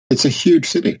It's a huge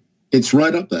city. It's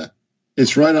right up there.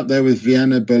 It's right up there with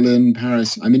Vienna, Berlin,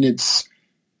 Paris. I mean, it's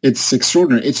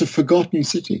extraordinary. It's a forgotten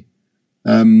city.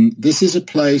 This is a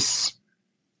place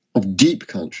of deep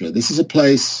culture. This is a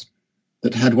place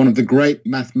that had one of the great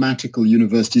mathematical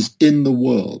universities in the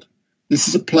world. This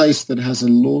is a place that has a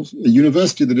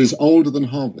university that is older than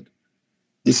Harvard.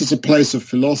 This is a place of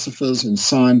philosophers and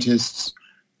scientists,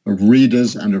 of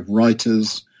readers and of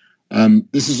writers.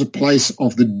 This is a place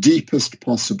of the deepest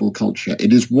possible culture.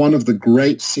 It is one of the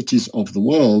great cities of the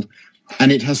world,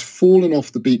 and it has fallen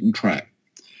off the beaten track.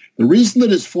 The reason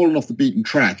that it's fallen off the beaten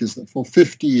track is that for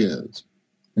 50 years,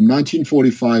 from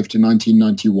 1945 to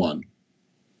 1991,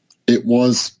 it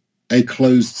was a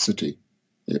closed city.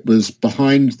 It was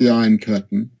behind the Iron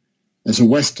Curtain. As a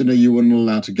Westerner, you weren't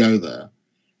allowed to go there.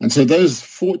 And so those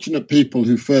fortunate people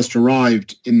who first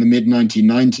arrived in the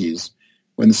mid-1990s,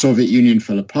 when the Soviet Union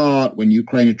fell apart, when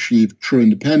Ukraine achieved true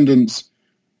independence,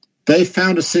 they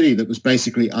found a city that was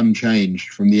basically unchanged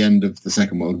from the end of the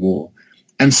Second World War.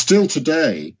 And still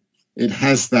today, it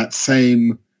has that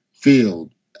same feel.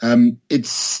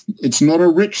 It's not a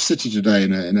rich city today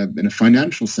in a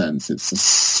financial sense. It's a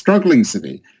struggling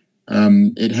city.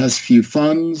 It has few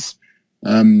funds.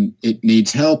 It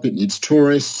needs help. It needs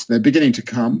tourists. They're beginning to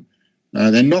come.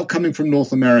 They're not coming from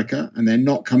North America, and they're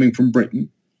not coming from Britain.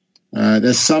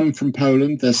 There's some from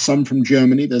Poland. There's some from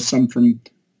Germany. There's some from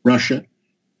Russia.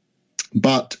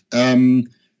 But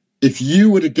if you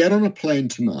were to get on a plane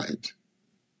tonight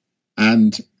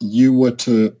and you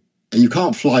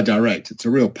can't fly direct. It's a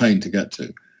real pain to get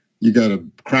to. You go to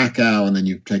Krakow and then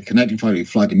you take a connecting flight, you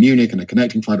fly to Munich and a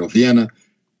connecting flight or Vienna.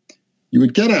 You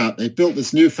would get out. They built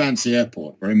this new fancy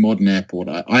airport, very modern airport.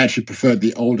 I actually preferred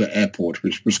the older airport,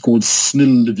 which was called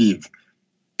Lviv,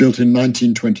 built in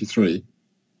 1923.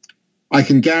 I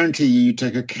can guarantee you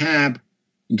take a cab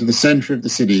into the center of the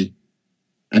city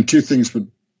and two things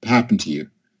would happen to you.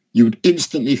 You would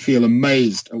instantly feel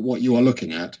amazed at what you are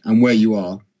looking at and where you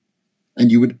are,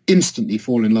 and you would instantly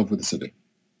fall in love with the city.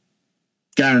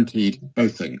 Guaranteed,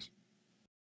 both things.